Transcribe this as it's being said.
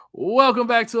Welcome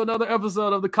back to another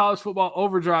episode of the College Football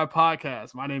Overdrive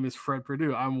podcast. My name is Fred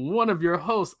Perdue. I'm one of your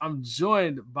hosts. I'm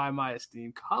joined by my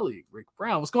esteemed colleague, Rick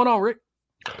Brown. What's going on, Rick?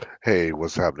 Hey,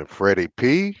 what's happening, Freddie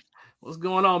P? What's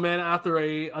going on, man? After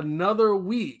another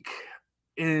week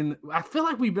I feel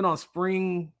like we've been on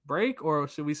spring break, or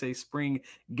should we say spring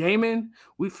gaming?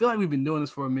 We feel like we've been doing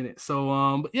this for a minute.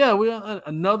 So, but yeah, we're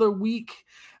another week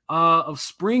of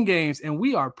spring games, and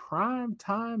we are prime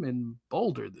time in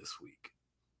Boulder this week.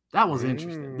 That was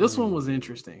interesting. This one was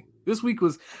interesting. This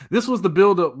was the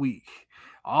build-up week.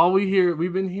 All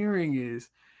we've been hearing is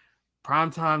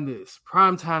prime time this,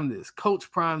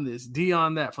 coach prime this,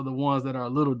 Dion that, for the ones that are a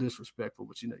little disrespectful,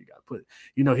 but you got to put,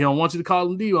 he don't want you to call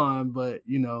him Dion, but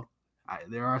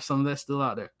there are some that's still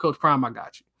out there. Coach Prime, I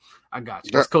got you.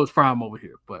 It's Coach Prime over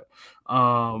here. But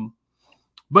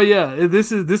yeah, this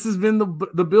has been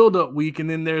the build-up week, and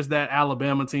then there's that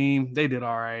Alabama team. They did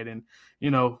all right, and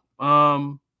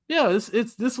yeah,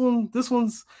 it's this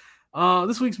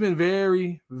week's been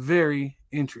very, very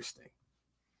interesting.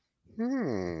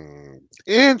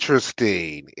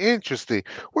 Interesting.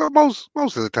 Well, most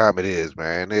of the time it is,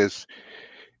 man. It's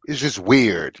just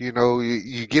weird.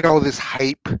 You get all this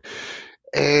hype,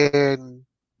 and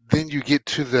then you get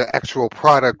to the actual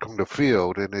product on the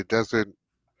field, and it doesn't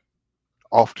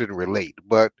often relate.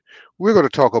 But we're going to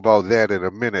talk about that in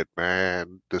a minute,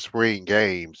 man. The spring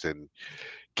games and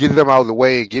get them out of the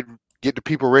way and get the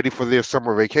people ready for their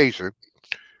summer vacation.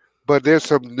 But there's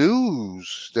some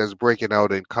news that's breaking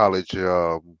out in college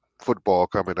football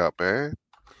coming up, man.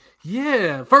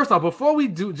 Yeah. First off, before we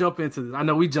do jump into this, I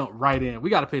know we jumped right in. We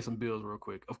got to pay some bills real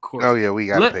quick, of course. Oh yeah, we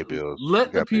got to pay bills.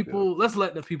 Let's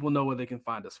let the people know where they can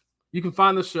find us. You can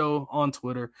find the show on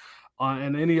Twitter,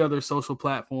 and any other social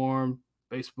platform,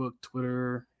 Facebook,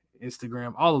 Twitter,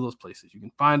 Instagram, all of those places. You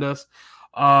can find us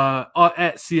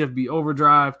at CFB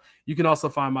Overdrive. You can also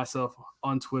find myself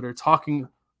on Twitter talking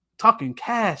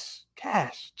cash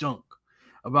junk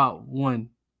about one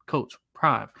Coach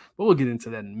Prime, but we'll get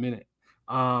into that in a minute.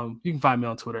 You can find me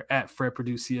on Twitter at Fred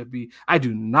Perdue CFB. I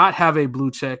do not have a blue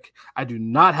check. Let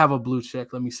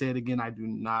me say it again. I do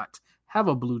not have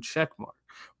a blue check mark,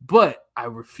 but I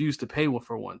refuse to pay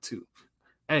for one too.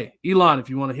 Hey, Elon,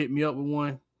 if you want to hit me up with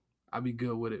one, I'll be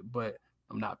good with it, but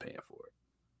I'm not paying for it.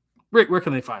 Rick, where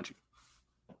can they find you?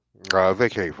 They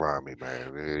can't find me,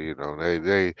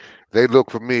 man. They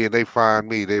look for me and they find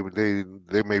me. They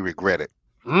may regret it.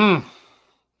 All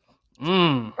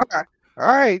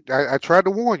right. I tried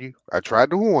to warn you. I tried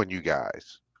to warn you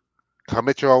guys. Come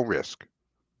at your own risk.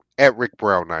 At Rick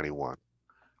Brown 91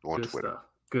 on Twitter.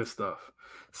 Good stuff.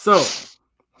 So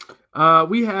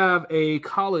we have a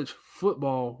college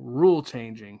football rule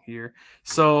changing here.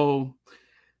 So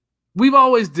we've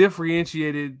always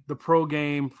differentiated the pro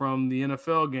game from the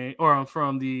NFL game, or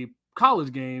from the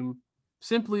college game,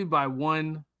 simply by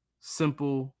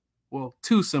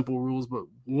two simple rules, but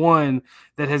one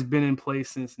that has been in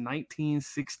place since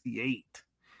 1968.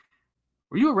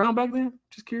 Were you around back then?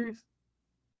 Just curious.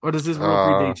 Or does this rule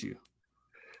predate you?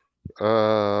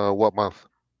 What month?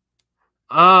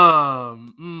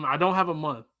 I don't have a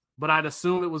month, but I'd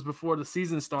assume it was before the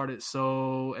season started.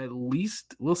 So at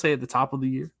least we'll say at the top of the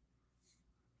year.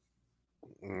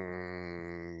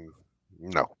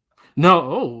 No.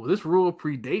 Oh, this rule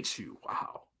predates you.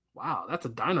 Wow, that's a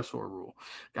dinosaur rule.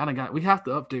 We have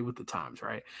to update with the times,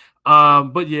 right?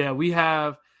 But yeah, we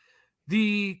have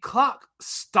the clock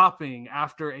stopping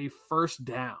after a first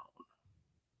down.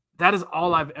 That is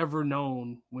all I've ever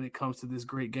known when it comes to this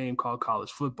great game called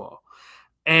college football.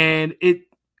 And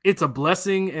it's a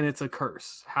blessing and it's a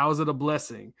curse. How is it a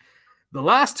blessing? The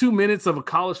last 2 minutes of a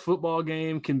college football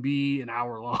game can be an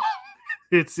hour long.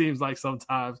 It seems like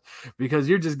sometimes, because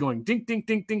you're just going dink, dink,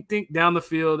 dink, dink, dink down the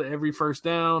field every first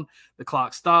down. The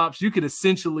clock stops. You could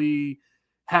essentially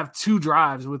have 2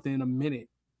 drives within a minute,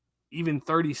 even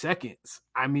 30 seconds.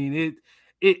 I mean,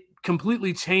 it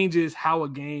completely changes how a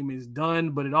game is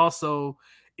done, but it also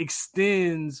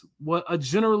extends what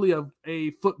generally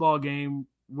a football game,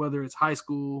 whether it's high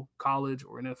school, college,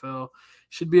 or NFL,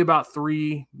 should be about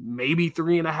 3, maybe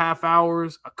 3.5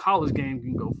 hours. A college game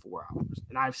can go 4 hours,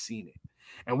 and I've seen it.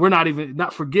 And we're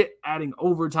not forget adding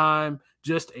overtime,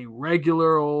 just a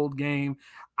regular old game.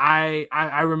 I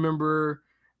remember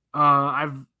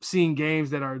I've seen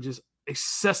games that are just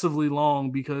excessively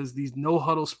long because these no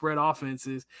huddle spread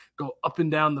offenses go up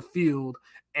and down the field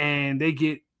and they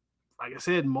get, like I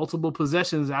said, multiple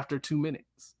possessions after 2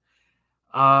 minutes.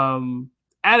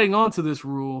 Adding on to this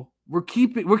rule, we're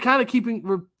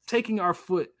taking our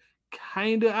foot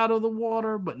kind of out of the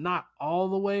water, but not all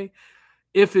the way.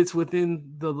 If it's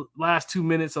within the last 2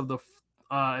 minutes of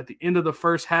at the end of the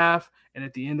first half and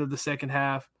at the end of the second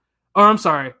half. Or I'm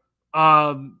sorry.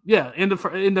 End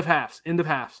of halves. End of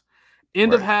halves.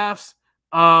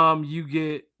 You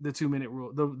get the 2-minute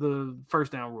rule. The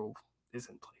first down rule is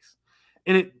in place.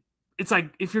 And it's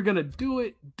like, if you're gonna do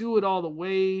it all the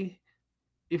way.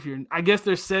 I guess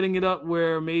they're setting it up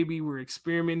where maybe we're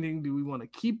experimenting. Do we want to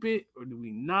keep it or do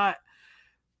we not?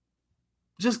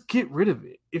 Just get rid of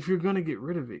it. If you're gonna get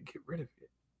rid of it, get rid of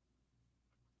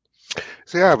it.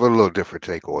 See, I have a little different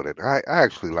take on it. I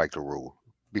actually like the rule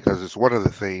because it's one of the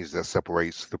things that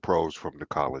separates the pros from the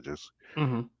colleges.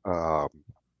 Mm-hmm.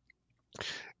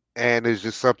 And it's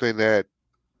just something that,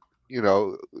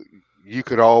 you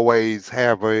could always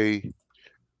have a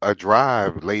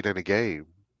drive late in the game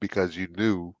because you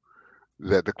knew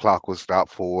that the clock was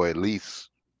stopped for at least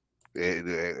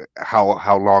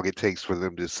how long it takes for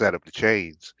them to set up the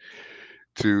chains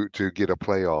to get a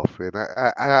playoff. And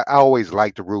I always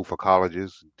liked the rule for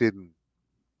colleges.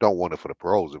 Don't want it for the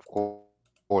pros, of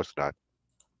course not.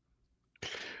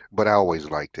 But I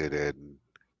always liked it, and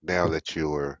now that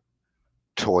you're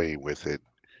toying with it,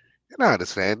 and I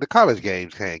understand the college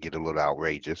games can get a little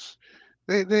outrageous.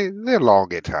 They're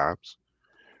long at times,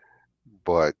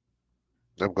 but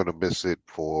I'm gonna miss it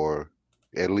for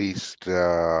at least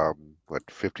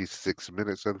 56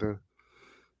 minutes of the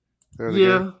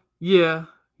game. Yeah.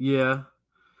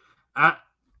 I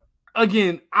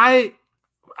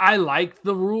like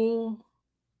the rule,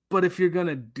 but if you're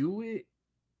gonna do it,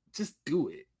 just do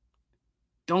it.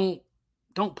 Don't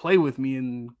play with me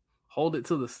and hold it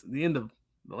to the end of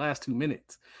the last 2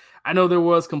 minutes. I know there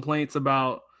was complaints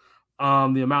about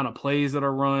the amount of plays that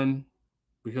are run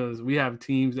because we have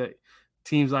teams like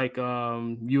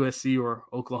USC or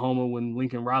Oklahoma when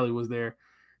Lincoln Riley was there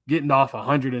getting off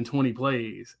 120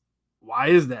 plays. Why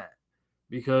is that?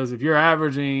 Because if you have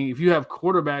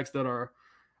quarterbacks that are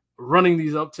running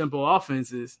these up-tempo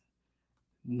offenses,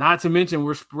 not to mention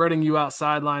we're spreading you out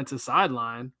sideline to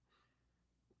sideline,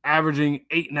 averaging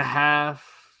 8.5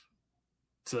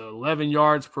 to 11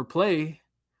 yards per play,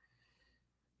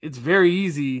 it's very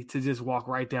easy to just walk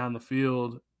right down the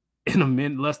field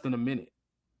in less than a minute.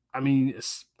 I mean,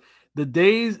 the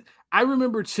days I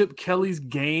remember Chip Kelly's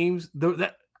games.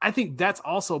 I think that's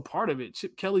also part of it.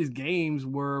 Chip Kelly's games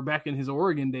were back in his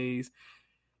Oregon days.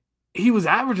 He was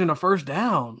averaging a first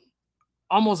down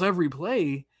almost every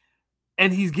play,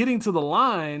 and he's getting to the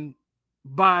line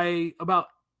by about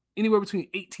anywhere between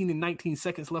 18 and 19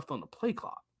 seconds left on the play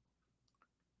clock.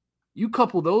 You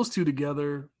couple those two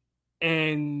together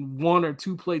and 1 or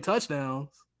 2 play touchdowns,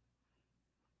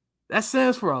 that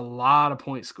stands for a lot of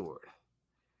points scored.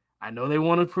 I know they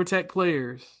want to protect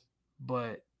players,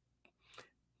 but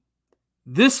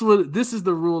this is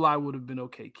the rule I would have been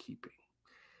okay keeping.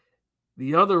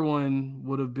 The other one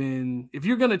would have been, if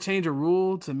you're going to change a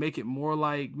rule to make it more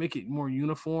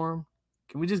uniform,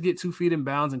 can we just get 2 feet in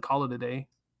bounds and call it a day?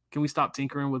 Can we stop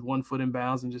tinkering with 1 foot in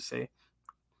bounds and just say,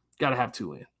 got to have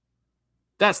 2 in?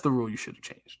 That's the rule you should have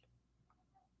changed.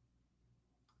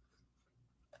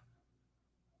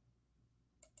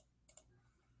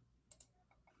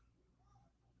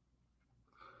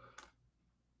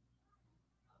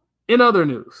 In other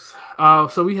news,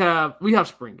 so we have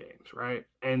spring games, right?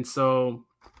 And so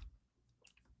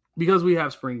because we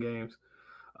have spring games,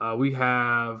 we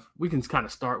can kind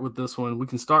of start with this one. We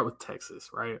can start with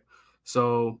Texas, right?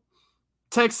 So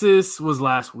Texas was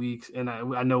last week, and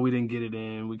I know we didn't get it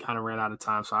in. We kind of ran out of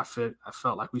time, so I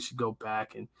felt like we should go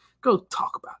back and go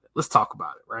talk about it. Let's talk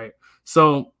about it, right?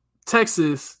 So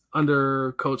Texas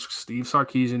under Coach Steve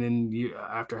Sarkisian, and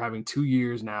after having 2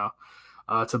 years now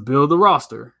to build the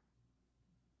roster,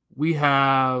 we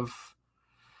have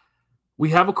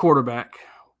a quarterback.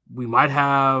 We might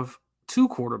have 2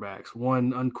 quarterbacks,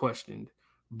 one unquestioned,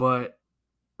 but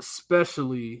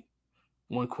especially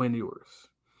one Quinn Ewers.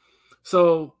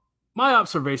 So my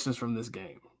observations from this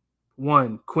game: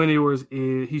 1, Quinn Ewers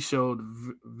he showed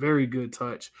very good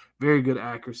touch, very good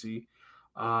accuracy.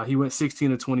 He went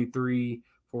 16 of 23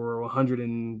 for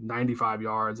 195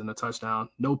 yards and a touchdown,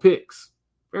 no picks.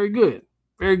 Very good,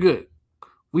 very good.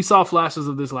 We saw flashes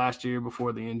of this last year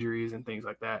before the injuries and things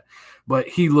like that, but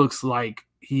he looks like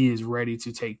he is ready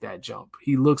to take that jump.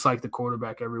 He looks like the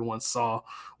quarterback everyone saw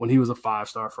when he was a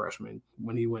 5-star freshman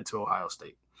when he went to Ohio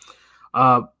State.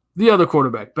 The other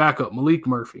quarterback, backup, Malik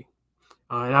Murphy.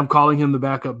 And I'm calling him the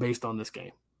backup based on this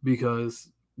game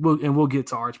because we'll get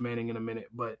to Arch Manning in a minute,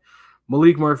 but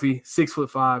Malik Murphy,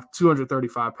 6'5",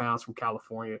 235 pounds from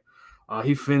California.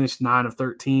 He finished 9 of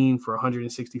 13 for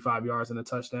 165 yards and a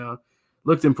touchdown.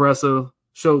 Looked impressive,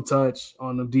 showed touch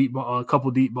on a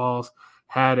couple deep balls,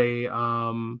 had a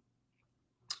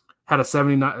had a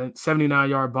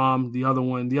 79-yard bomb. The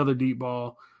other deep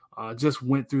ball, just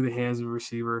went through the hands of the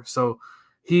receiver. So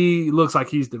he looks like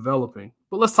he's developing.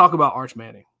 But let's talk about Arch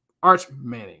Manning. Arch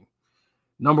Manning,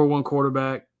 number one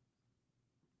quarterback,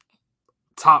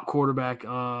 top quarterback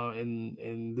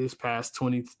in this past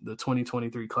the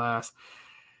 2023 class.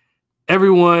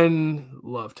 Everyone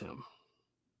loved him.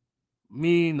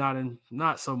 Me,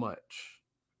 not so much.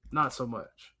 Not so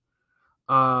much.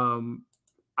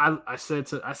 I said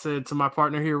to my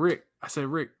partner here, Rick, I said,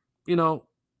 Rick, if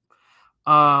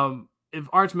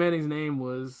Arch Manning's name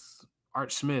was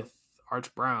Arch Smith,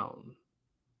 Arch Brown,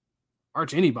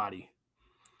 Arch anybody,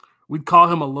 we'd call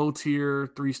him a low tier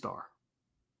 3-star.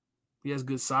 He has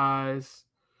good size.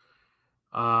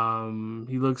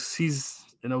 He's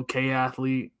an okay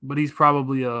athlete, but he's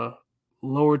probably a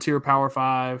lower tier Power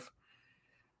 5,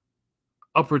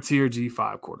 upper tier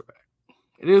G5 quarterback.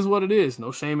 It is what it is.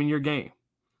 No shame in your game.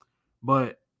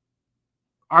 But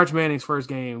Arch Manning's first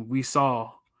game, we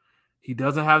saw he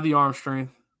doesn't have the arm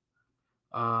strength.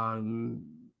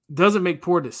 Doesn't make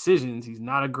poor decisions. He's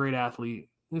not a great athlete.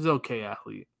 He's an okay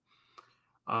athlete.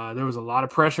 There was a lot of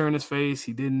pressure in his face.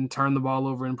 He didn't turn the ball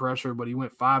over in pressure, but he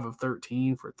went 5 of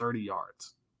 13 for 30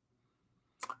 yards.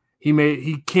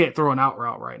 He can't throw an out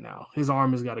route right now. His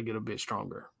arm has got to get a bit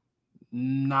stronger.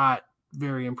 Not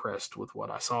very impressed with what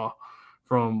I saw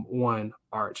from one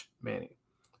Arch Manning.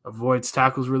 Avoids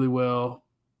tackles really well.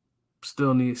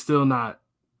 He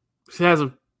has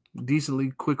a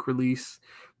decently quick release,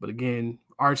 but again,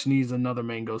 Arch needs another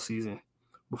mango season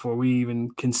before we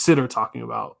even consider talking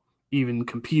about even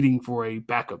competing for a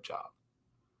backup job.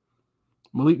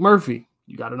 Malik Murphy,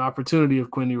 you got an opportunity if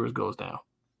Quinn Ewers goes down.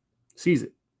 Seize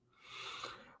it.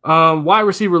 Wide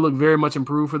receiver look very much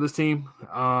improved for this team.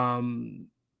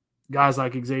 Guys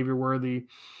like Xavier Worthy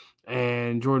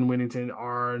and Jordan Whittington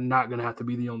are not going to have to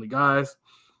be the only guys.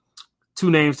 2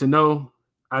 names to know,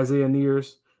 Isaiah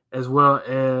Neers, as well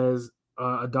as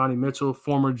Adonai Mitchell,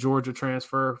 former Georgia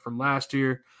transfer from last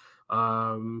year,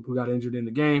 who got injured in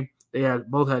the game. They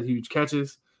both had huge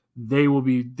catches. They will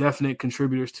be definite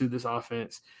contributors to this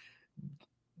offense.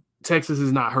 Texas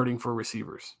is not hurting for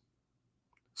receivers.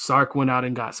 Sark went out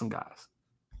and got some guys.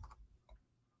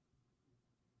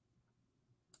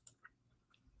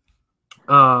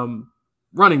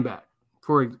 Running back.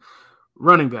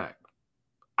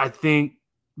 I think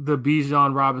the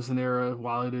Bijan Robinson era,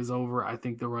 while it is over, I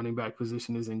think the running back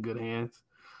position is in good hands.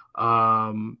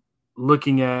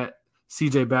 Looking at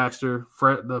CJ Baxter,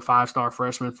 the 5-star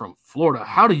freshman from Florida.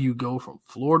 How do you go from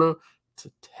Florida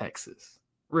to Texas?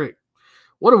 Rick,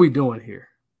 what are we doing here?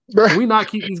 Can we not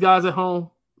keep these guys at home?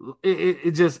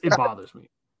 It bothers me.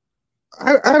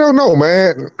 I don't know,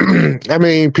 man. I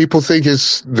mean, people think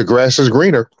the grass is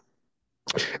greener.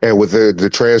 And with the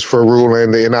transfer rule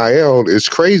and the NIL, it's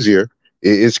crazier.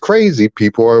 It's crazy.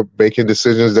 People are making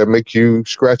decisions that make you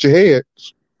scratch your head.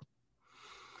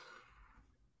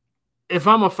 If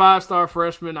I'm a 5-star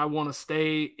freshman, I want to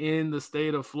stay in the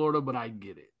state of Florida, but I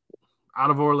get it. Out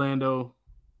of Orlando,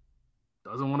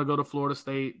 doesn't want to go to Florida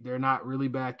State. They're not really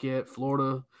back yet.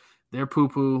 Florida, they're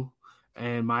poo-poo.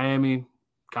 And Miami,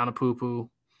 kind of poo-poo.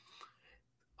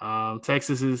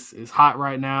 Texas is hot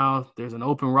right now. There's an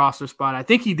open roster spot. I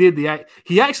think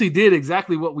he actually did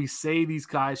exactly what we say these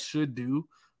guys should do.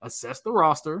 Assess the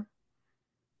roster.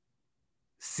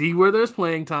 See where there's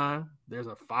playing time. There's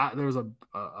a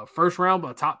first round,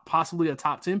 but possibly a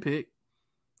top 10 pick.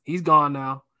 He's gone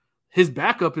now. His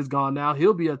backup is gone now.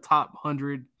 He'll be a top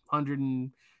 100,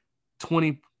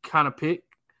 120 kind of pick.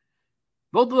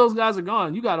 Both of those guys are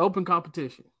gone. You got open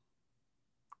competition.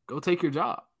 Go take your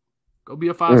job. Go be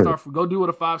a 5-star. Go do what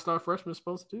a 5-star freshman is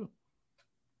supposed to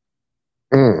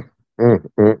do.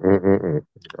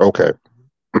 Okay.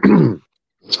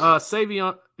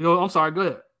 Savion. I'm sorry. Go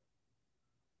ahead.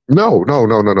 No.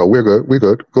 We're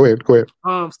good. Go ahead.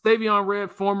 Savion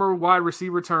Red, former wide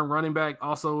receiver turned running back,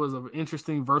 also was an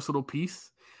interesting, versatile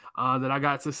piece that I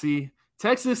got to see.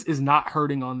 Texas is not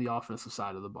hurting on the offensive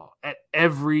side of the ball at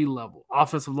every level.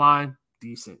 Offensive line,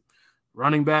 decent.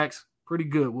 Running backs, pretty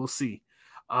good. We'll see.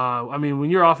 When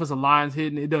your offensive line's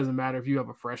hitting, it doesn't matter if you have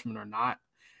a freshman or not.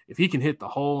 If he can hit the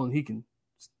hole and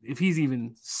if he's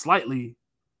even slightly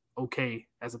okay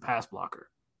as a pass blocker,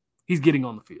 he's getting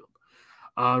on the field.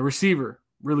 Receiver,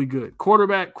 really good.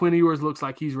 Quarterback, Quinn Ewers looks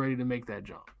like he's ready to make that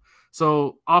jump.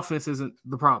 So offense isn't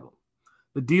the problem.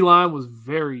 The D-line was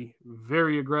very,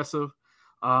 very aggressive.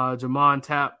 Jamon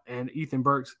Tapp and Ethan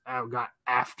Burks got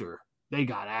after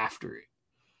it.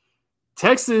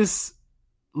 Texas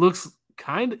looks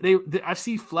I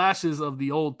see flashes of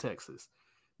the old Texas,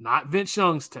 not Vince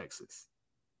Young's Texas,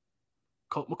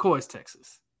 Colt McCoy's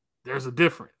Texas. There's a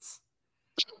difference.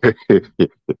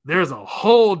 There's a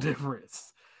whole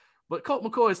difference. But Colt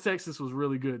McCoy's Texas was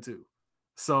really good too.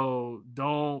 So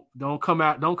don't come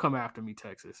after me,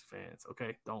 Texas fans.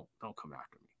 Okay, don't come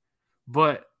after me.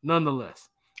 But nonetheless,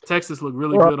 Texas looked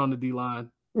really good on the D line.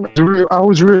 I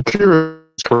was really curious.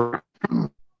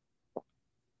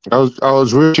 I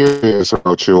was really curious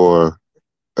about your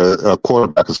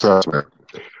quarterback assessment,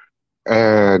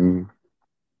 and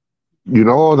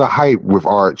all the hype with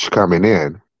Arch coming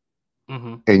in,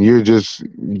 and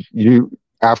you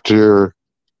after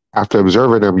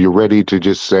observing him, you're ready to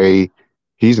just say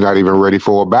he's not even ready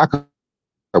for a backup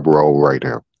role right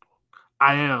now.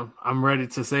 I am. I'm ready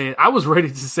to say it. I was ready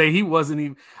to say he wasn't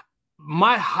even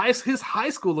his high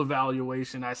school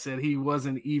evaluation. I said he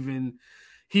wasn't even.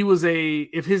 He was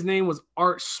if his name was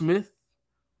Arch Smith,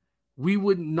 we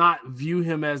would not view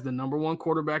him as the number one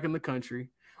quarterback in the country.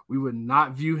 We would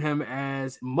not view him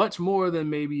as much more than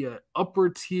maybe an upper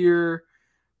tier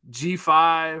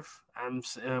G5.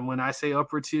 And when I say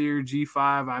upper tier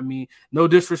G5, I mean no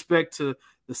disrespect to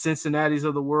the Cincinnatis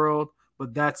of the world,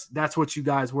 but that's what you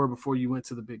guys were before you went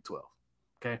to the Big 12.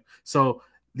 Okay, so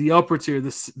the upper tier, the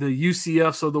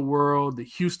UCFs of the world, the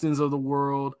Houstons of the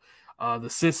world, the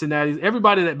Cincinnatis,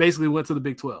 everybody that basically went to the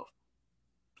Big 12.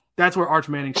 That's where Arch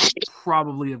Manning should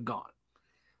probably have gone.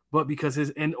 But because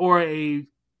a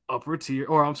lower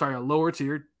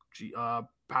tier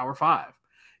Power 5.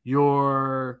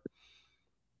 Your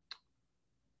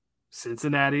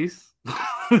Cincinnati's,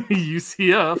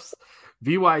 UCFs,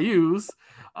 BYU's,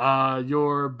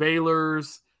 your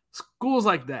Baylor's, schools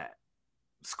like that.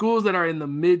 Schools that are in the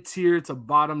mid-tier to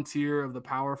bottom tier of the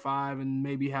Power 5 and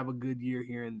maybe have a good year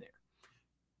here and there.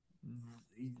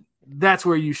 That's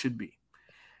where you should be.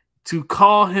 To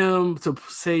call him, to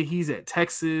say he's at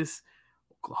Texas,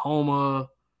 Oklahoma,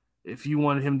 if you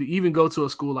wanted him to even go to a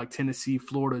school like Tennessee,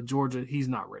 Florida, Georgia, he's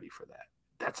not ready for that.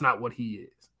 That's not what he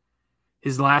is.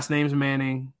 His last name's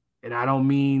Manning, and I don't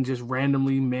mean just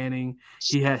randomly Manning.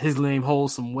 His name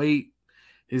holds some weight.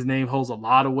 His name holds a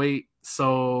lot of weight,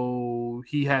 so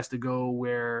he has to go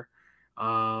where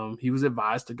he was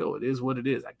advised to go. It is what it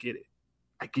is. I get it.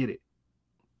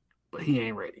 But he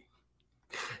ain't ready.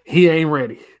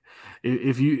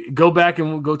 If you go back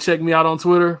and go check me out on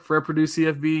Twitter, Fred Purdue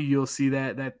CFB, you'll see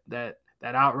that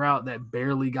out route that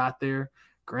barely got there.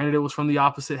 Granted, it was from the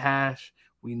opposite hash.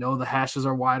 We know the hashes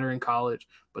are wider in college,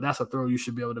 but that's a throw you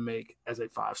should be able to make as a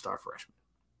 5-star freshman.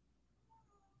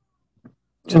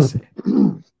 Just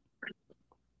saying.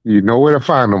 You know where to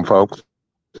find them, folks.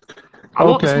 I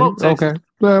want the smoke, Texas. Okay.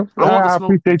 Well, I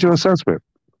appreciate your assessment.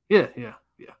 Yeah.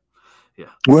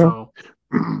 Well,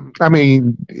 I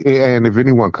mean, and if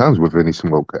anyone comes with any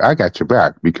smoke, I got your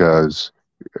back, because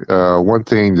one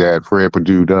thing that Fred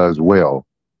Purdue does well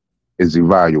is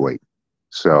evaluate.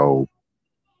 So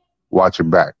watch your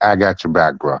back. I got your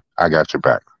back, bro. I got your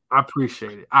back. I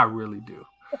appreciate it. I really do.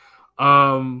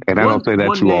 And I don't say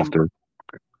that too often.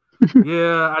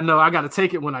 Yeah, I know. I got to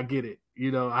take it when I get it.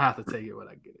 I have to take it when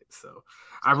I get it. So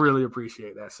I really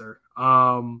appreciate that, sir.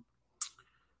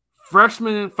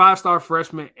 Freshman, 5-star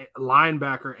freshman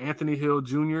linebacker Anthony Hill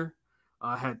Jr.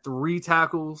 Had 3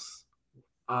 tackles,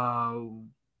 one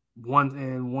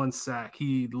sack.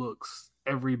 He looks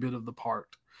every bit of the part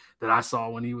that I saw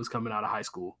when he was coming out of high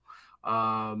school.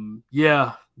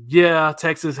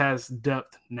 Texas has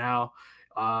depth now.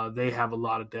 They have a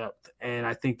lot of depth, and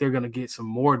I think they're going to get some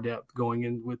more depth going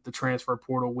in with the transfer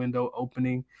portal window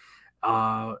opening.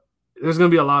 There's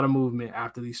going to be a lot of movement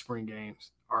after these spring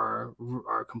games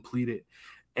are completed,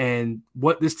 and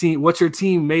what your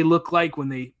team may look like when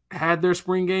they had their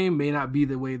spring game may not be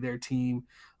the way their team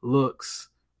looks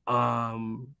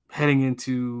heading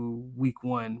into week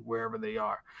 1, wherever they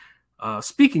are.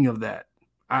 Speaking of that,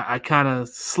 I kind of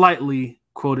slightly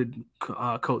quoted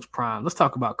Coach Prime. Let's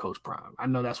talk about Coach Prime. I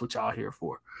know that's what y'all here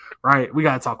for, right? We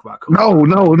got to talk about Coach Prime.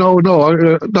 No.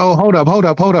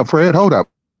 Hold up, Fred. Hold up.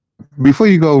 Before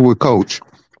you go with Coach,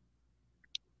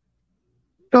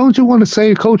 don't you want to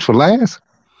save Coach for last?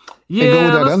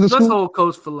 Yeah, let's hold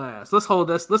Coach for last. Let's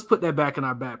put that back in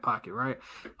our back pocket, right?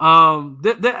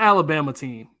 That Alabama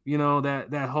team,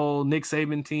 that whole Nick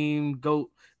Saban team,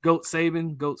 Goat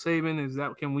Saban, is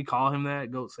that, can we call him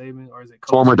that? Goat Saban, or is it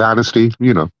Coach? Former dynasty,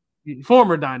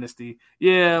 Former dynasty.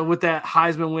 Yeah, with that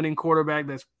Heisman winning quarterback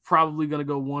that's probably going to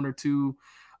go 1 or 2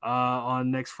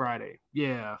 on next Friday.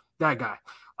 Yeah, that guy.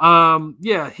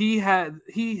 He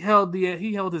held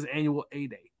his annual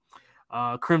A-Day.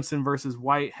 Crimson versus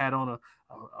White, had on a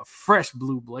fresh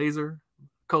blue blazer.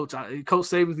 Coach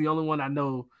Saban's the only one I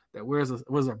know that wears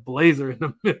a blazer in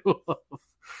the middle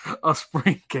a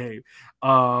spring game.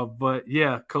 But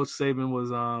yeah, Coach Saban was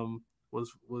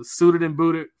suited and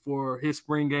booted for his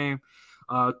spring game.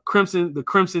 The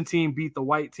Crimson team beat the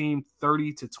white team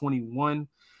 30-21.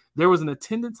 There was an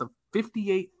attendance of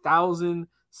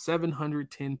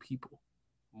 58,710 people,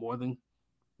 more than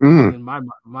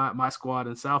my squad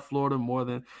in South Florida, more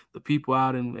than the people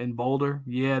out in Boulder.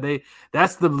 Yeah,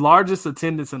 that's the largest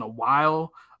attendance in a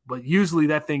while, but usually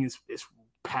that thing is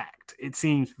packed. It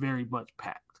seems very much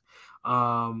packed.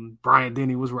 Bryant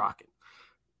Denny was rocking.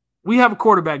 We have a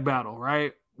quarterback battle,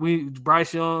 right?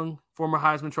 Bryce Young, former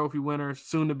Heisman Trophy winner,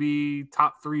 soon to be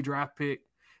top 3 draft pick.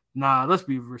 Nah, let's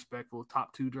be respectful.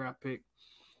 Top 2 draft pick.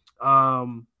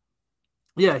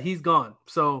 Yeah, he's gone.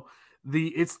 So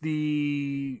it's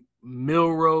the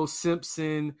Milroe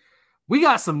Simpson. We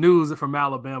got some news from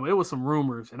Alabama. It was some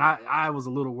rumors, and I was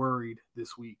a little worried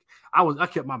this week. I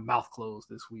kept my mouth closed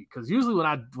this week because usually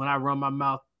when I run my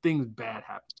mouth, things bad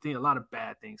happen. A lot of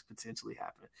bad things potentially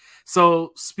happen.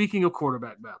 So speaking of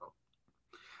quarterback battle,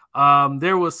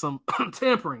 there was some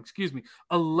tampering.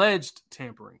 Alleged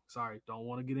tampering. Sorry, don't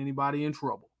want to get anybody in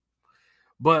trouble.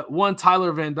 But one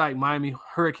Tyler Van Dyke, Miami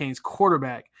Hurricanes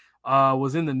quarterback,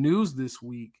 was in the news this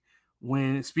week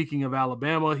when, speaking of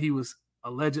Alabama, he was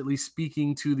allegedly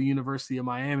speaking to the University of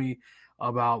Miami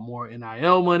about more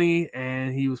NIL money,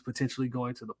 and he was potentially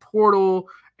going to the portal,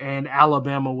 and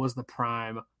Alabama was the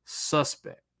prime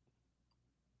suspect.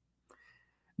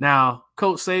 Now,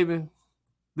 Coach Saban,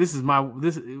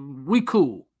 we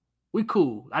cool.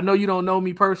 I know you don't know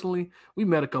me personally. We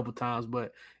met a couple times,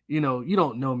 but you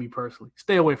don't know me personally.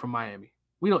 Stay away from Miami.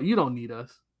 You don't need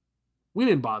us. We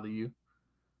didn't bother you.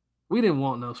 We didn't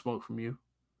want no smoke from you.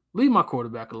 Leave my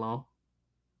quarterback alone.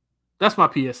 That's my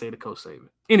PSA to Coach Saban.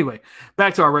 Anyway,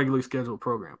 back to our regularly scheduled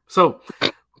program. So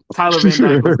Tyler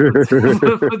Van Dyke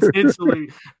was potentially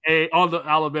on the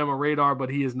Alabama radar, but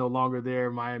he is no longer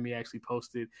there. Miami actually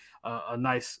posted a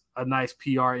nice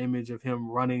PR image of him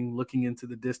running, looking into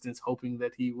the distance, hoping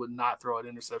that he would not throw an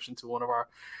interception to one of our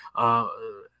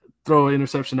throw an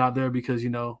interception out there because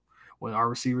when our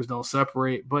receivers don't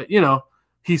separate. But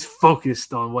he's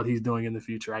focused on what he's doing in the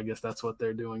future. I guess that's what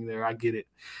they're doing there. I get it.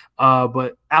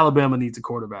 But Alabama needs a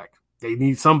quarterback. They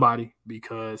need somebody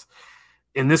because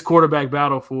in this quarterback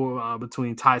battle for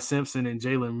between Ty Simpson and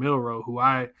Jalen Milroe, who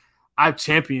I've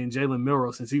championed Jalen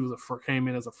Milroe since he came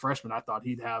in as a freshman. I thought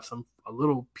he'd have a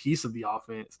little piece of the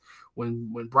offense.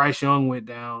 When Bryce Young went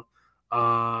down,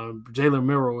 Jalen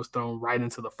Milroe was thrown right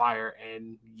into the fire,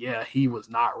 and yeah, he was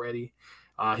not ready.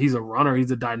 He's a runner. He's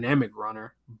a dynamic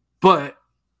runner, but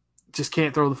just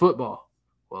can't throw the football.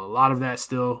 Well, a lot of that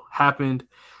still happened.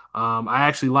 I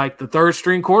actually like the third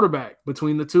string quarterback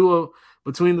between the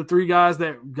three guys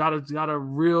that got a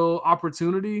real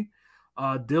opportunity.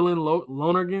 Dylan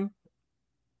Lonergan.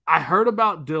 I heard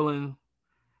about Dylan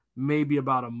maybe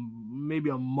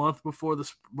a month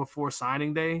before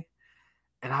signing day,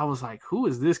 and I was like, "Who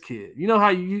is this kid?" You know how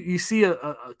you see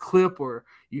a clip or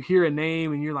you hear a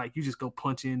name and you're like, you just go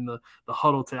punch in the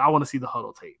huddle tape. I want to see the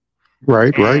huddle tape.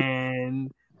 Right.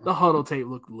 And the huddle tape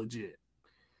looked legit.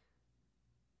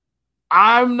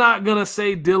 I'm not gonna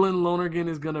say Dylan Lonergan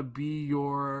is gonna be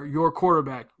your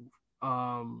quarterback,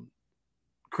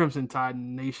 Crimson Tide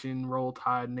Nation, Roll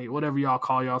Tide Nation, whatever y'all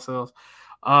call yourselves.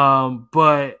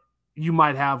 But you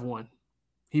might have one.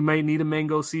 He may need a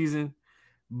mango season,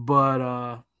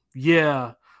 but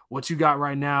yeah, what you got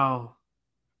right now,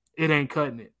 it ain't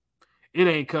cutting it. It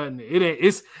ain't cutting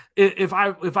it. If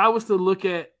I was to look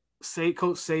at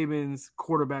Coach Saban's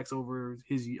quarterbacks over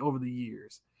the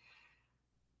years,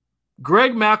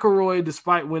 Greg McElroy,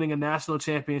 despite winning a national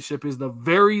championship, is the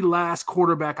very last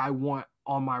quarterback I want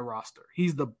on my roster.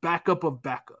 He's the backup of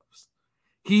backups.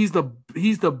 He's the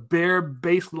bare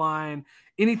baseline.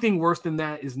 Anything worse than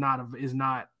that is not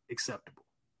acceptable.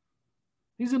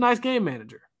 He's a nice game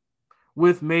manager,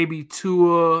 with maybe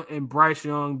Tua and Bryce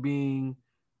Young being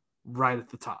right at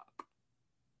the top,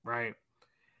 right?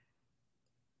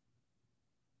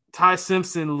 Ty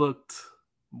Simpson looked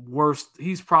worse.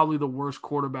 He's probably the worst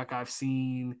quarterback I've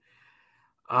seen.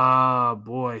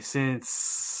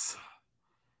 Since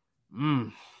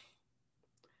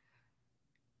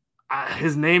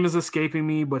his name is escaping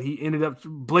me, but he ended up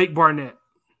Blake Barnett,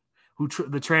 who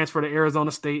the transfer to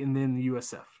Arizona State and then the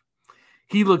USF.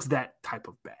 He looks that type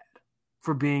of bad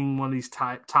for being one of these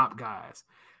top guys.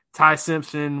 Ty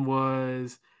Simpson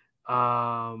was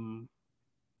a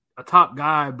top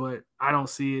guy, but I don't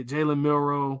see it. Jalen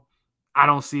Milroe, I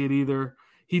don't see it either.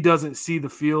 He doesn't see the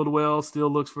field well, still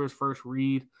looks for his first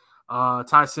read.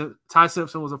 Ty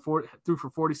Simpson was threw for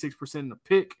 46% in the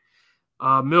pick.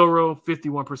 Milroe,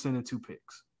 51% in 2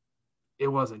 picks. It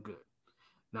wasn't good.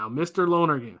 Now, Mr.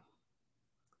 Lonergan,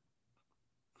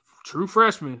 true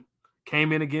freshman,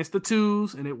 came in against the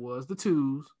twos, and it was the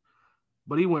twos,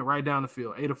 but he went right down the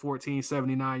field, 8 of 14,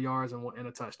 79 yards, and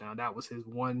a touchdown. That was his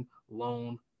one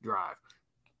lone drive.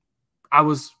 I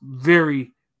was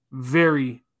very,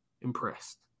 very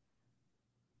impressed.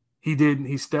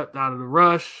 He stepped out of the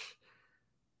rush,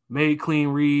 made clean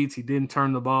reads. He didn't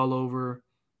turn the ball over,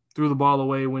 threw the ball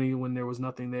away when there was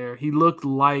nothing there. He looked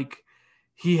like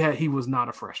he was not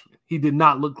a freshman. He did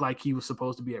not look like he was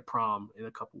supposed to be at prom in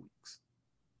a couple weeks.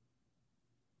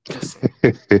 Just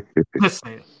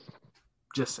saying.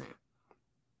 Just saying.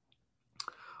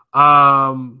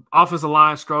 Offensive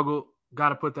line struggled. Got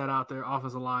to put that out there.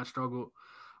 Offensive line struggled.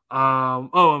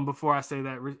 And before I say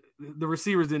that, the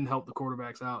receivers didn't help the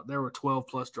quarterbacks out. There were 12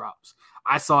 plus drops.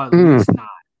 I saw at least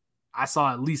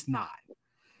 9.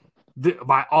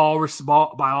 By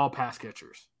all pass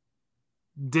catchers.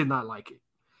 Did not like it.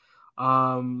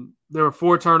 There were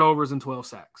 4 turnovers and 12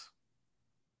 sacks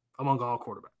among all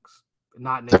quarterbacks.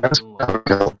 Not named.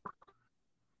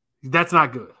 That's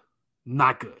not good.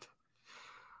 Not good.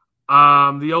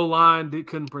 The O-line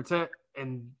couldn't protect,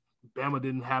 and Bama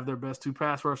didn't have their best 2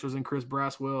 pass rushers in Chris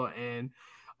Braswell and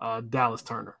Dallas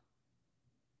Turner.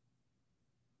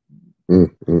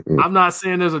 I'm not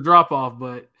saying there's a drop-off,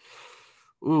 but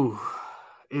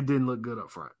it didn't look good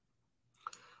up front.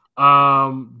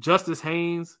 Justice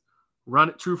Haynes,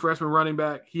 true freshman running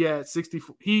back. He had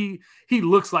 64. He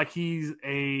looks like he's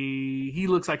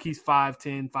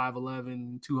 5'10",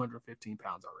 5'11", 215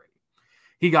 pounds already.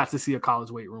 He got to see a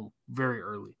college weight room very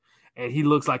early, and he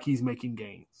looks like he's making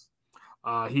gains.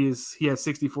 He had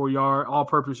 64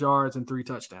 all-purpose yards and 3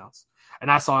 touchdowns,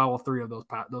 and I saw all 3 of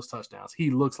those touchdowns. He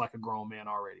looks like a grown man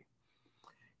already.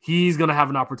 He's going to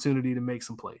have an opportunity to make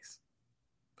some plays.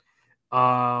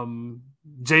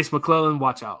 Jace McClellan,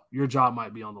 watch out. Your job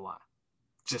might be on the line.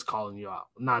 Just calling you out.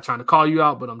 I'm not trying to call you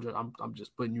out, but I'm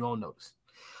just putting you on notice.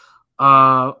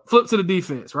 Flip to the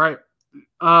defense, right?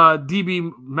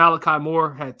 DB Malachi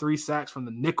Moore had 3 sacks from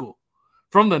the nickel.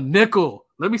 From the nickel.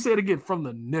 Let me say it again. From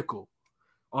the nickel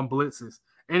on blitzes.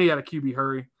 And he had a QB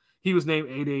hurry. He was named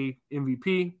 8A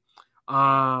MVP.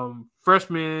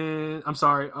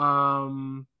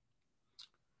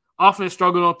 Offense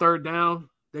struggled on 3rd down.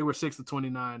 They were 6 of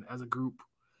 29 as a group.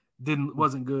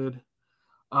 Wasn't good.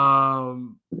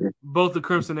 Both the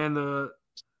Crimson and the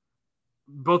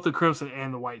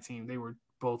white team, they were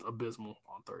both abysmal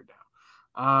on 3rd down.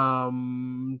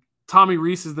 Tommy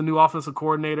Reese is the new offensive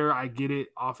coordinator. I get it.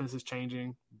 Offense is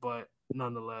changing, but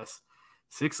nonetheless,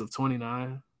 6 of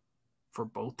 29 for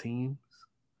both teams.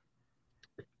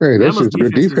 Hey, that's just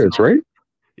good defense, right?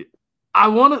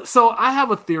 I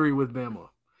have a theory with Bama.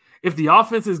 If the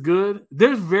offense is good,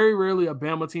 there's very rarely a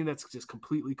Bama team that's just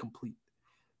completely complete.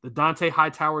 The Dante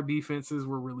Hightower defenses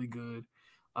were really good.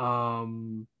 A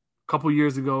couple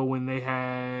years ago when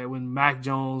Mac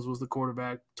Jones was the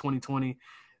quarterback, 2020,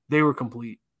 they were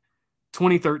complete.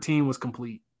 2013 was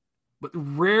complete. But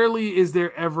rarely is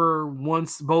there ever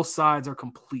once both sides are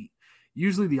complete.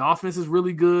 Usually the offense is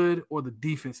really good or the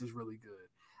defense is really good.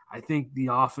 I think the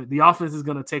offense is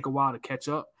going to take a while to catch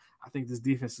up. I think this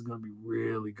defense is going to be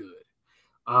really good.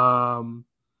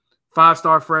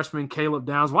 5-star freshman Caleb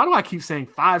Downs. Why do I keep saying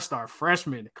 5-star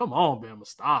freshman? Come on, Bama,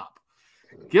 stop.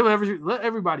 Let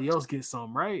everybody else get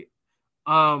some, right?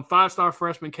 5-star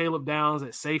freshman Caleb Downs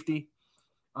at safety.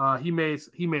 He made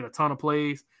a ton of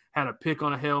plays. Had a pick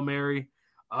on a Hail Mary.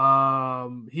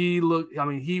 He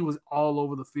was all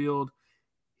over the field.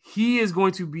 He is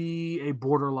going to be a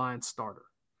borderline starter.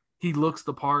 He looks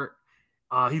the part.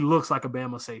 He looks like a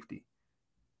Bama safety.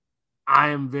 I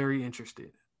am very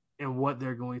interested in what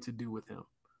they're going to do with him.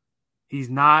 He's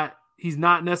not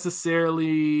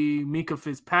necessarily Minka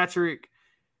Fitzpatrick,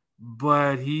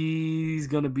 but he's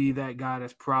going to be that guy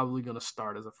that's probably going to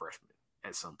start as a freshman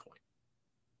at some point.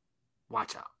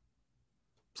 Watch out.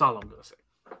 That's all I'm going to say.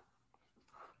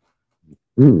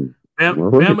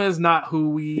 Bama is not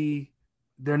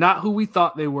they're not who we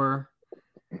thought they were.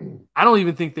 I don't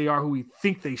even think they are who we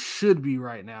think they should be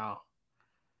right now.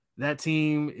 That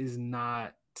team is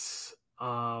not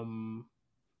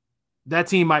that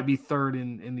team might be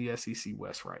 3rd in the SEC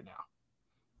West right now,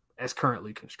 as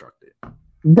currently constructed.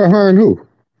 Behind who?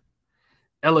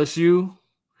 LSU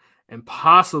and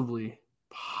possibly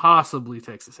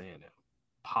Texas A&M.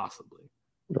 Possibly.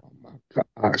 Oh my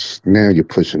gosh. Now you're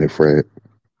pushing it, Fred.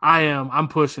 I am. I'm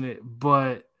pushing it,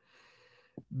 but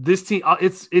this team,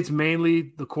 it's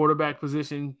mainly the quarterback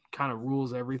position kind of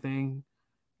rules everything.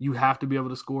 You have to be able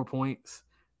to score points.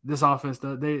 This offense,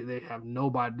 they have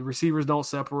nobody. The receivers don't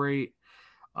separate.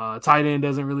 Tight end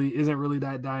isn't really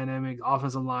that dynamic.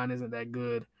 Offensive line isn't that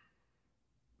good.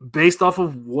 Based off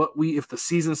of if the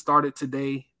season started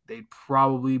today, they'd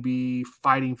probably be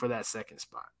fighting for that second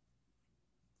spot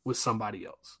with somebody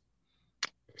else.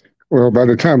 Well, by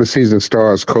the time the season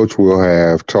starts, Coach will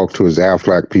have talked to his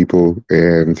Aflac people,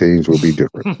 and things will be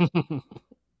different.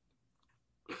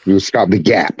 You'll stop the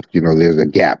gap. There's a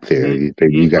gap there.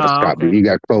 You got to stop. Okay. You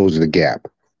got to close the gap.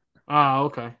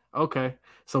 Okay.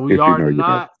 So we are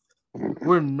not.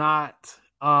 We're not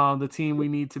the team we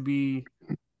need to be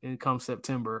in come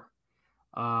September.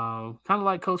 Kind of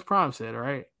like Coach Prime said,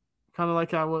 right? Kind of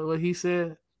like what he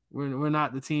said. We're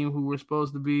not the team who we're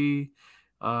supposed to be.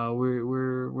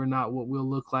 We're not what we'll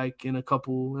look like in a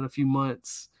few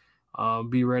months.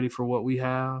 Be ready for what we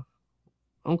have.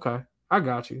 Okay, I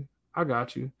got you.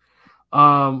 Coach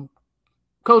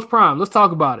Prime, let's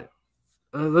talk about it.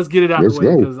 Let's get it out of the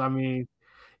way because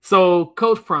so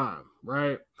Coach Prime,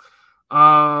 right?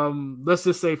 Let's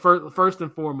just say first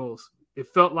and foremost, it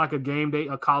felt like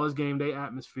a college game day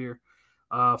atmosphere.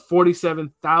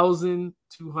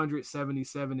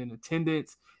 47,277 in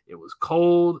attendance. It was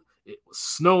cold. It was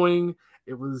snowing.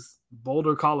 It was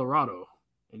Boulder, Colorado.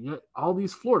 And yet all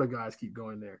these Florida guys keep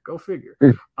going there. Go figure.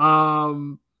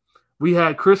 We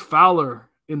had Chris Fowler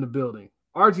in the building.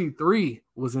 RG3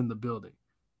 was in the building.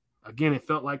 Again, it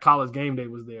felt like college game day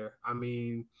was there. I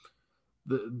mean,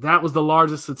 that was the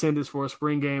largest attendance for a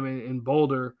spring game in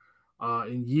Boulder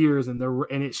in years, and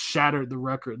it shattered the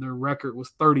record. Their record was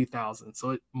 30,000,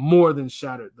 so it more than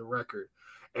shattered the record.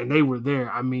 And they were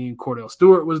there. I mean, Cordell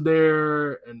Stewart was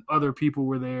there, and other people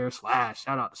were there. Slash,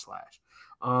 shout out to Slash.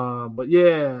 But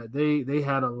yeah, they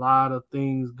had a lot of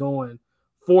things going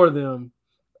for them.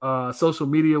 Social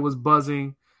media was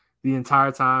buzzing the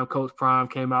entire time. Coach Prime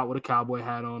came out with a cowboy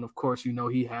hat on. Of course,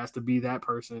 he has to be that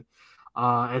person.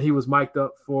 And he was mic'd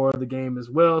up for the game as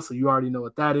well, so you already know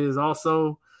what that is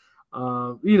also.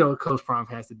 Coach Prime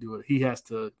has to do it. He has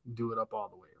to do it up all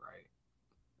the way, right?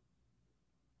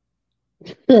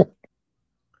 Yeah.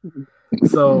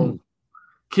 So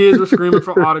kids were screaming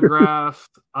for autographs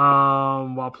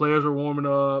while players were warming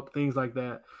up, things like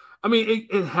that. I mean,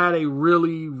 it had a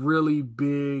really, really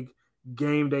big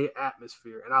game day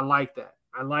atmosphere, and I like that.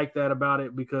 I like that about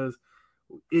it because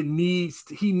he needs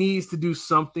to do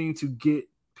something to get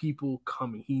people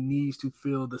coming. He needs to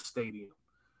fill the stadium.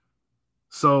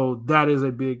 So that is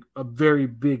a very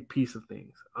big piece of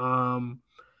things.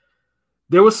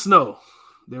 There was snow.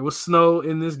 There was snow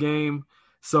in this game.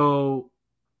 So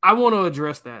I want to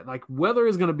address that. Like, weather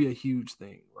is going to be a huge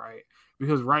thing, right?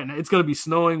 Because right now it's going to be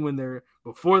snowing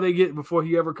before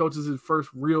he ever coaches his first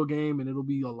real game, and it'll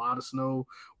be a lot of snow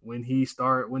when he's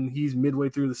midway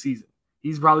through the season.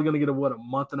 He's probably going to get a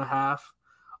month and a half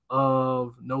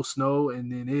of no snow,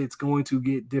 and then it's going to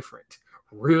get different,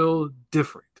 real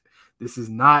different. This is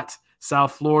not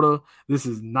South Florida. This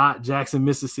is not Jackson,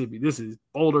 Mississippi. This is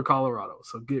Boulder, Colorado.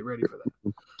 So get ready for that.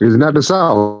 It's not the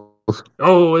South.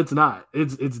 Oh, it's not.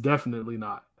 It's definitely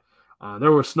not.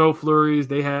 There were snow flurries.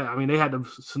 They had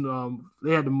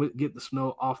to get the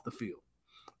snow off the field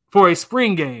for a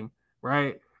spring game,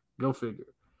 right? Go figure.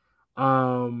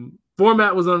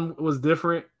 Format was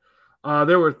different.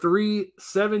 There were 3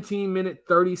 17-minute,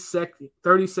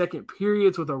 30-second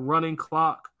periods with a running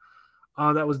clock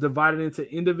that was divided into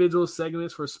individual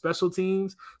segments for special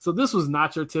teams. So this was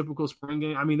not your typical spring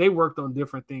game. I mean, they worked on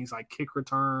different things like kick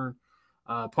return,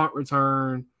 punt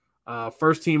return,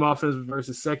 first team offense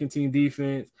versus second team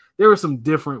defense. There were some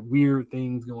different weird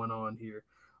things going on here.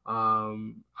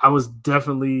 I was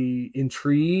definitely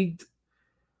intrigued.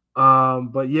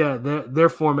 But yeah, their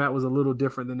format was a little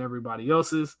different than everybody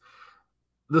else's.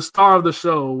 The star of the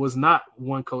show was not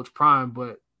one Coach Prime,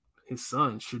 but his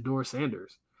son, Shedeur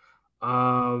Sanders.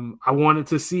 I wanted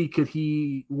to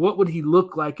see what would he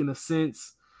look like in a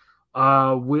sense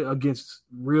against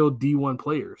real D1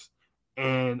 players.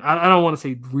 And I don't want to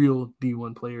say real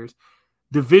D1 players,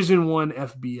 Division I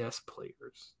FBS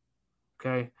players.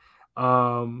 Okay.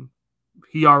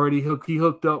 He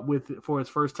hooked up for his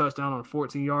first touchdown on a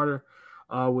 14-yarder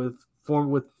with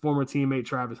former teammate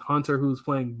Travis Hunter, who's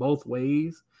playing both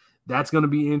ways. That's going to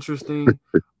be interesting.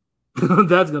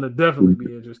 That's going to definitely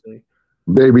be interesting.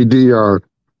 Baby Dion.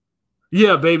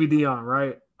 Yeah, Baby Dion,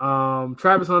 right?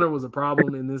 Travis Hunter was a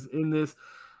problem in this.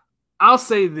 I'll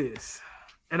say this,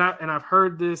 and I've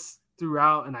heard this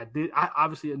throughout, and I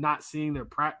obviously not seeing their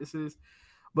practices,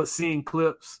 but seeing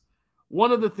clips.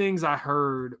 One of the things I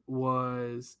heard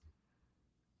was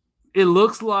it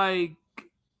looks like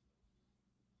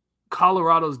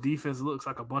Colorado's defense looks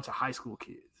like a bunch of high school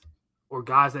kids or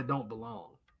guys that don't belong.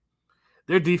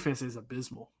 Their defense is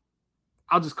abysmal.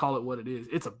 I'll just call it what it is.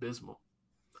 It's abysmal.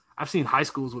 I've seen high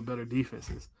schools with better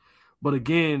defenses. But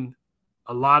again,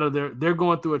 a lot of they're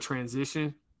going through a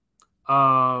transition.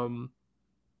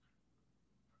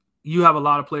 You have a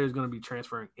lot of players going to be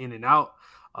transferring in and out.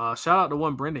 Shout out to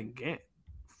one Brendan Gant,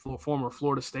 former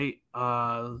Florida State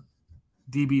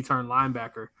DB turned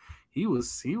linebacker. He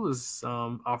was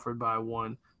offered by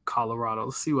one Colorado.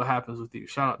 Let's see what happens with you.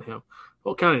 Shout out to him.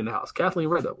 Polk County in the house. Kathleen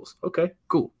Red Devils. Okay,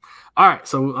 cool. All right.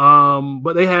 So,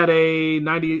 but they had a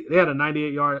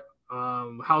 98-yard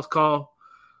house call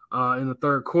in the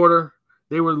third quarter.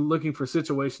 They were looking for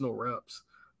situational reps.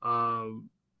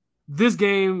 This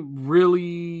game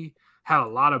really had a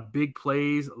lot of big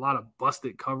plays, a lot of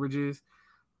busted coverages.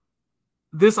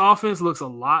 This offense looks a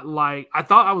lot like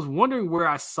I was wondering where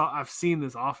I've seen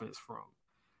this offense from.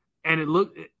 And I was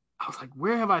like,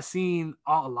 where have I seen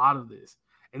a lot of this?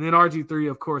 And then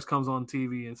RG3, of course, comes on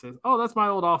TV and says, oh, that's my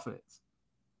old offense.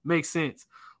 Makes sense.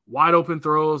 Wide open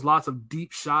throws, lots of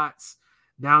deep shots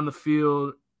down the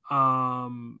field,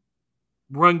 run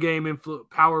game,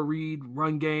 power read,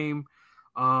 run game.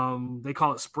 They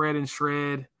call it spread and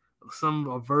shred.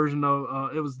 A version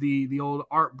of it was the old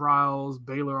Art Briles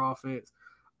Baylor offense.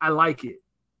 I like it,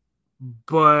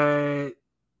 but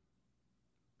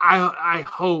I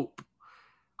hope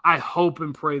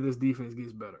and pray this defense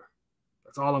gets better.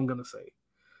 That's all I'm gonna say,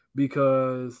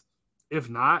 because if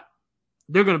not,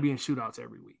 they're gonna be in shootouts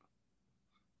every week.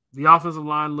 The offensive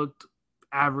line looked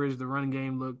average. The running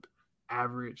game looked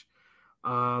average.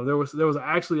 There was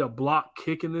actually a block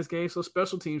kick in this game, so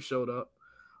special teams showed up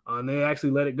and they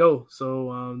actually let it go.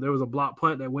 So there was a block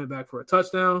punt that went back for a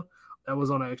touchdown. That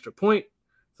was on an extra point,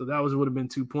 so would have been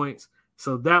 2 points.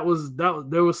 So there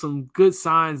was some good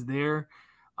signs there.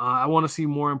 I want to see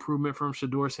more improvement from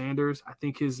Shador Sanders. I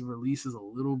think his release is a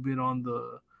little bit and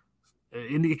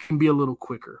it can be a little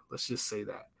quicker. Let's just say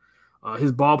that.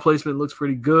 His ball placement looks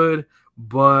pretty good,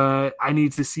 but I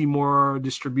need to see more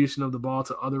distribution of the ball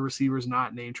to other receivers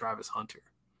not named Travis Hunter.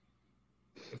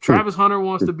 If Travis Hunter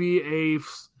wants to be a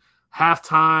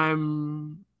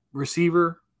halftime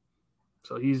receiver,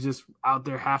 so he's just out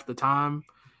there half the time,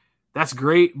 that's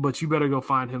great, but you better go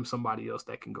find him somebody else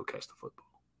that can go catch the football.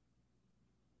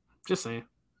 Just saying.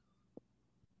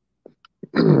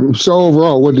 So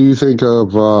overall, what do you think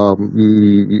of?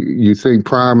 You think Coach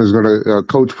Prime is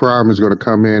going to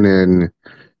come in and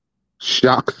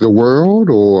shock the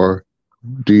world, or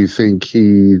do you think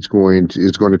it's going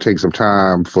to take some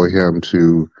time for him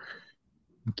to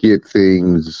get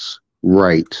things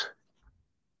right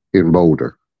in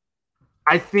Boulder?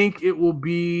 I think it will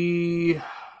be.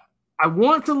 I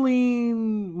want to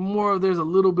lean more. There's a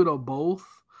little bit of both.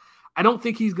 I don't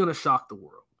think he's going to shock the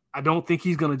world. I don't think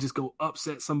he's going to just go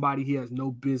upset somebody he has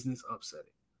no business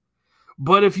upsetting.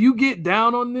 But if you get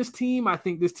down on this team, I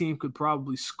think this team could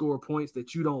probably score points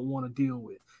that you don't want to deal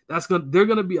with. They're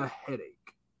going to be a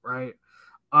headache, right?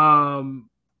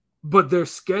 But their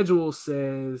schedule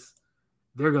says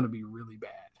they're going to be really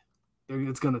bad.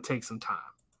 It's going to take some time.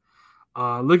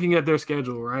 Looking at their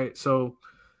schedule, right? So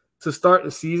to start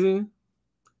the season,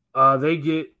 they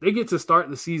get to start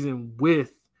the season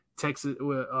with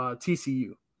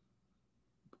TCU,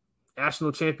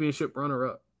 national championship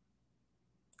runner-up.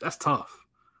 That's tough.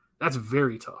 That's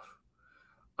very tough.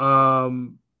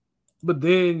 But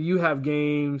then you have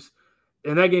games,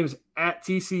 and that game's at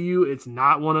TCU. It's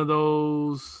not one of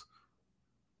those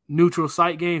neutral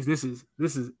site games. This is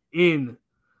in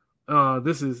at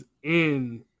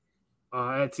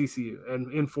TCU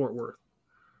and in Fort Worth.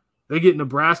 They get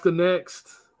Nebraska next,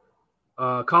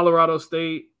 Colorado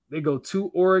State. They go to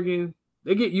Oregon.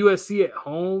 They get USC at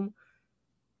home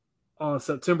on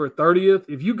September 30th.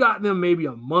 If you got them maybe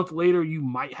a month later, you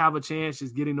might have a chance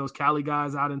just getting those Cali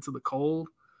guys out into the cold.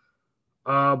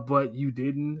 But you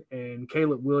didn't. And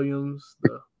Caleb Williams,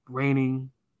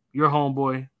 your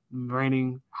homeboy,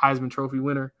 reigning Heisman Trophy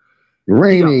winner.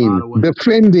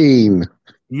 Defending.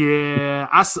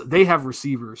 Yeah, they have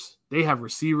receivers. They have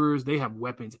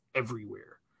weapons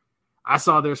everywhere. I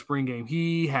saw their spring game.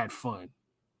 He had fun.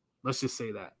 Let's just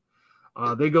say that.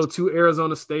 They go to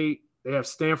Arizona State. They have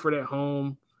Stanford at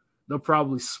home. They'll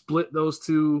probably split those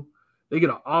two. They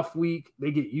get an off week. They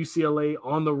get UCLA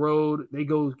on the road. They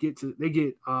get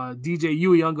DJ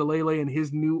Uiagalelei and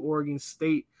his new Oregon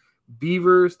State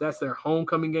Beavers. That's their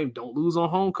homecoming game. Don't lose on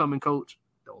homecoming, coach.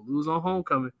 Don't lose on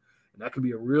homecoming. And that could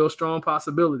be a real strong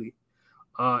possibility.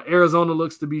 Arizona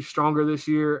looks to be stronger this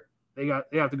year. They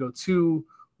have to go to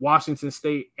Washington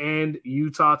State and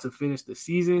Utah to finish the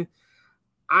season.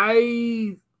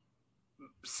 I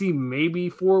see maybe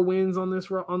 4 wins on this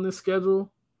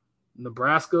schedule.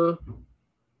 Nebraska,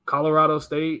 Colorado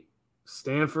State,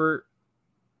 Stanford,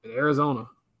 in Arizona,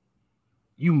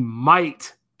 you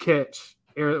might catch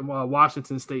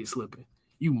Washington State slipping.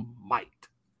 You might.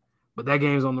 But that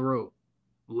game's on the road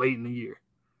late in the year.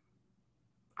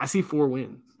 I see 4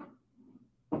 wins.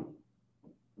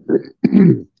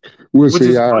 We'll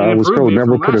see. I was told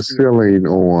never put a ceiling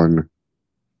on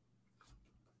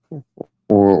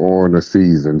a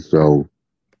season, so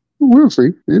we'll see.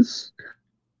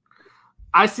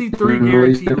 I see 3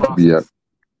 guaranteed losses. Yet.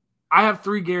 I have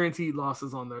 3 guaranteed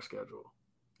losses on their schedule,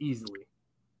 easily.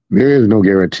 There is no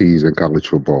guarantees in college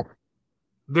football.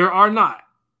 There are not,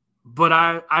 but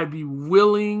I'd be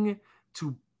willing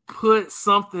to put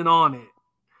something on it.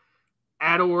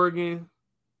 At Oregon,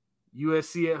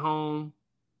 USC at home,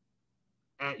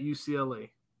 at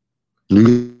UCLA.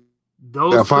 You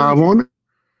got 5 on it?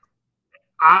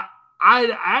 I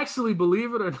actually,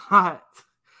 believe it or not,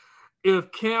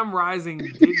 if Cam Rising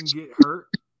didn't get hurt,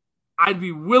 I'd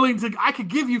be willing to. I could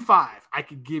give you 5. I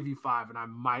could give you 5, and I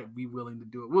might be willing to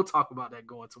do it. We'll talk about that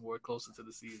going toward closer to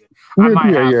the season.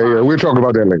 Yeah. We'll talk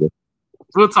about that later.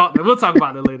 We'll talk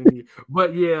about that later.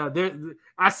 But yeah,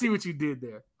 I see what you did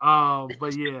there.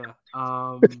 But yeah,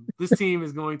 this team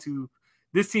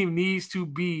needs to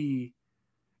be.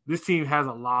 This team has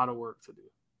a lot of work to do.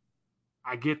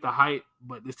 I get the hype,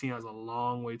 but this team has a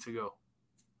long way to go.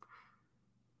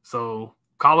 So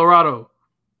Colorado,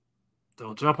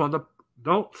 don't jump on the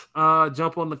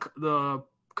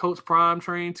Coach Prime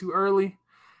train too early.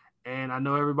 And I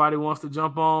know everybody wants to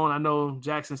jump on. I know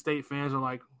Jackson State fans are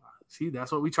like, see,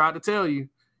 that's what we tried to tell you.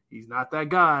 He's not that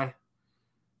guy.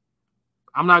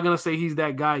 I'm not going to say he's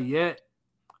that guy yet.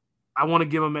 I want to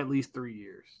give him at least 3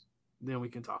 years. Then we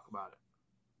can talk about it.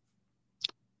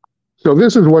 So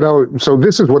this is what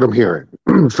I'm hearing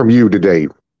from you today,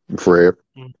 Fred.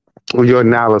 Mm-hmm. Your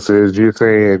analysis, you're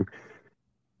saying,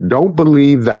 don't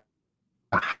believe that.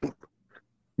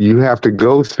 You have to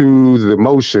go through the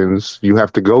motions. You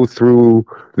have to go through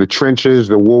the trenches,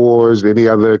 the wars, any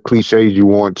other cliches you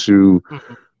want to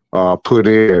put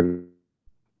in.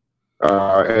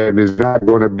 And it's not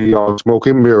going to be all smoke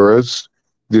and mirrors.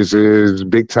 This is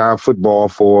big time football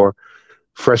for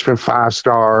freshman 5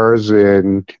 stars,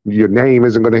 and your name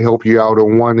isn't going to help you out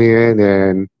on one end,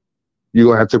 and you're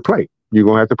going to have to play. You're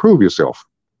going to have to prove yourself.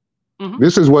 Mm-hmm.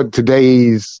 This is what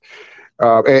today's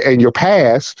and your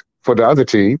past for the other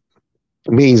team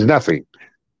means nothing.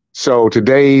 So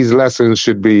today's lesson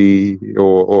should be,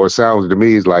 or sounds to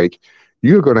me is like,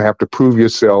 you're going to have to prove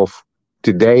yourself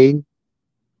today,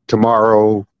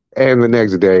 tomorrow, and the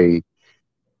next day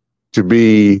to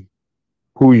be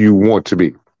who you want to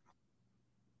be.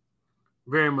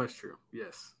 Very much true.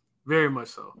 Yes, very much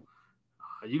so.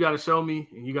 You got to show me,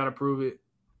 and you got to prove it,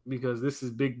 because this is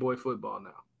big boy football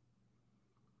now.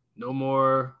 No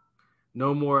more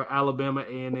Alabama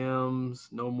A&Ms.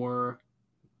 No more.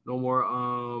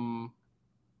 Well,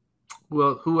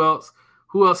 who else?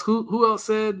 Who else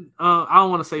said? I don't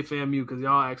want to say FAMU because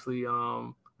y'all actually,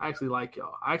 I actually like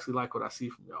y'all. I actually like what I see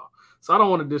from y'all. So I don't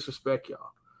want to disrespect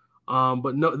y'all.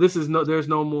 But no, there's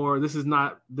no more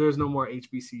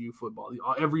HBCU football.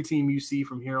 Every team you see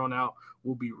from here on out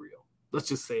will be real. Let's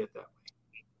just say it that way.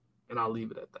 And I'll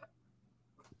leave it at that.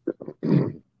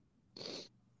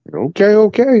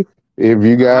 Okay. If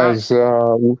you guys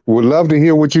would love to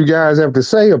hear what you guys have to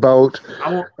say about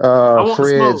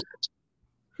Fred's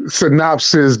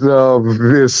synopsis of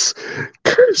this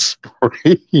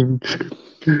spring,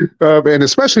 and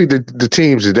especially the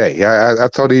teams today. I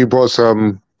thought he brought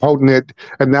some potent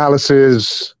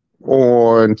analysis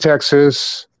on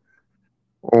Texas,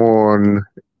 on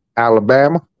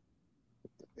Alabama,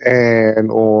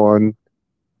 and on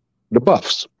the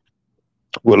Buffs.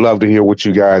 We'd love to hear what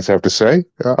you guys have to say.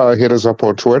 Hit us up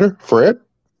on Twitter, Fred.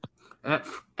 At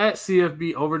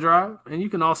CFB Overdrive. And you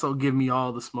can also give me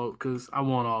all the smoke because I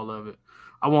want all of it.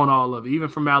 Even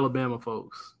from Alabama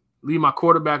folks. Leave my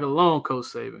quarterback alone, Coach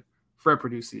Saban. Fred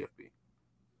Purdue CFB.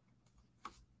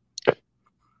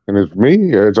 And it's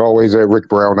me. It's always at Rick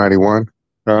Brown 91.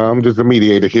 I'm just a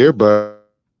mediator here, but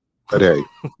hey.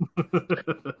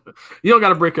 You don't got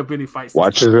to break up any fights.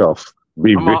 Watch yourself.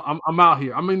 I'm out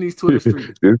here. I'm in these Twitter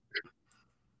streets.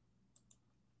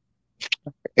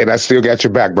 And I still got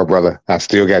your back, my brother. I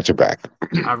still got your back.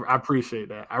 I appreciate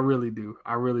that. I really do.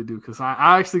 Because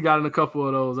I actually got in a couple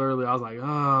of those earlier. I was like,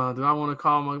 do I want to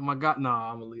call my guy? No,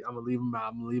 I'm gonna leave him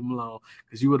out. I'm gonna leave him alone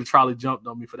because you would have probably jumped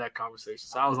on me for that conversation.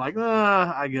 So I was like,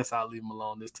 I guess I'll leave him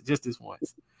alone just this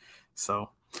once. So,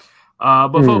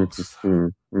 but folks,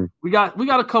 we got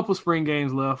a couple spring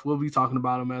games left. We'll be talking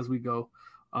about them as we go.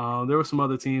 There were some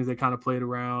other teams that kind of played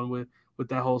around with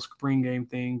that whole spring game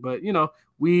thing, but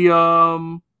we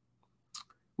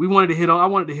I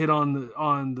wanted to hit on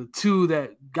the two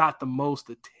that got the most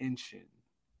attention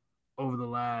over the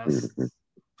last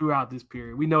throughout this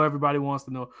period. We know everybody wants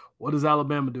to know, what is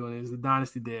Alabama doing? Is the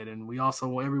dynasty dead? And we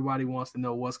also everybody wants to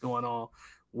know what's going on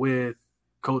with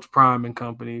Coach Prime and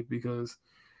company, because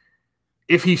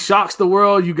if he shocks the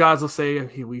world, you guys will say,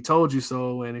 we told you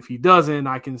so. And if he doesn't,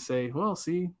 I can say, well,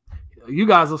 see, you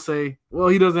guys will say, well,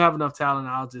 he doesn't have enough talent.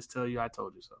 I'll just tell you, I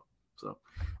told you so. So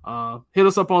hit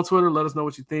us up on Twitter. Let us know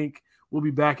what you think. We'll be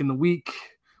back in the week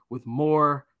with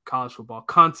more college football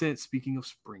content. Speaking of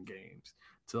spring games.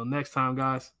 Till next time,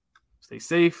 guys, stay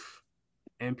safe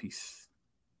and peace.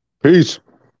 Peace.